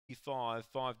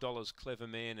$5, Clever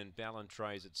Man, and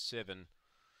Ballantrae's at 7.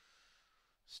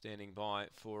 Standing by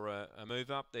for a move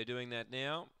up. They're doing that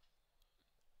now.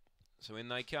 So in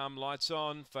they come, lights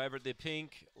on. Favourite, they're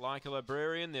pink. Like a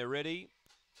Librarian, they're ready.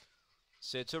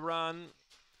 Set to run.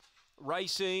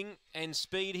 Racing and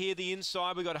speed here the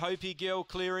inside. We've got Hopi Girl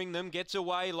clearing them. Gets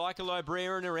away like a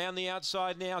Librarian around the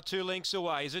outside now. 2 lengths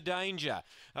away is a danger.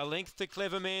 A length to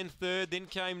Clever Man third. Then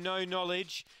came No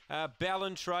Knowledge.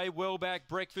 Ballantrae well back.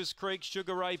 Breakfast Creek,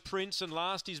 Sugar Ray Prince. And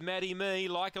last is Maddie Me.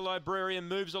 Like a Librarian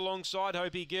moves alongside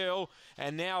Hopi Girl.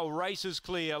 And now races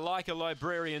clear. Like a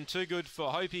Librarian. Too good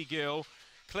for Hopi Girl.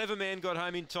 Clever Man got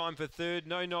home in time for third.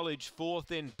 No Knowledge fourth.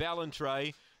 Then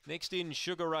Ballantrae. Next in,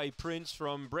 Sugar Ray Prince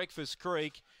from Breakfast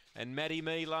Creek. And Maddie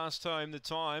Me last home. The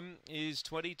time is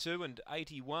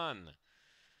 22:81.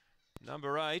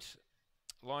 Number 8,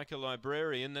 Like a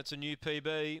Librarian. That's a new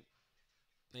PB.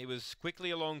 He was quickly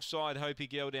alongside Hopi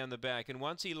Girl down the back. And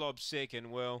once he lobbed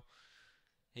second, well,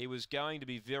 he was going to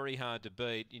be very hard to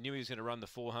beat. You knew he was going to run the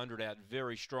 400 out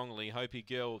very strongly. Hopi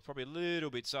Girl, probably a little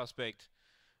bit suspect.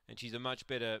 And she's a much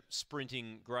better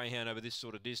sprinting greyhound over this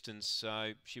sort of distance.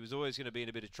 So she was always going to be in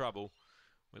a bit of trouble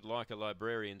with Like a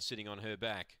Librarian sitting on her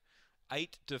back.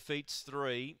 8 defeats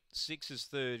 3. 6 is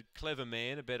third, Clever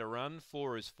Man, a better run.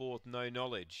 4 is fourth, No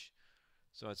Knowledge.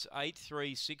 So it's 8,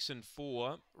 3, 6 and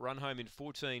 4. Run home in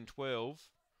 14:12.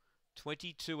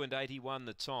 22:81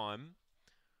 the time.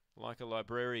 Like a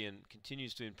Librarian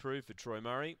continues to improve for Troy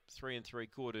Murray. 3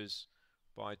 3/4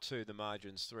 by 2. The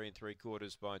margins 3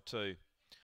 3/4 by 2.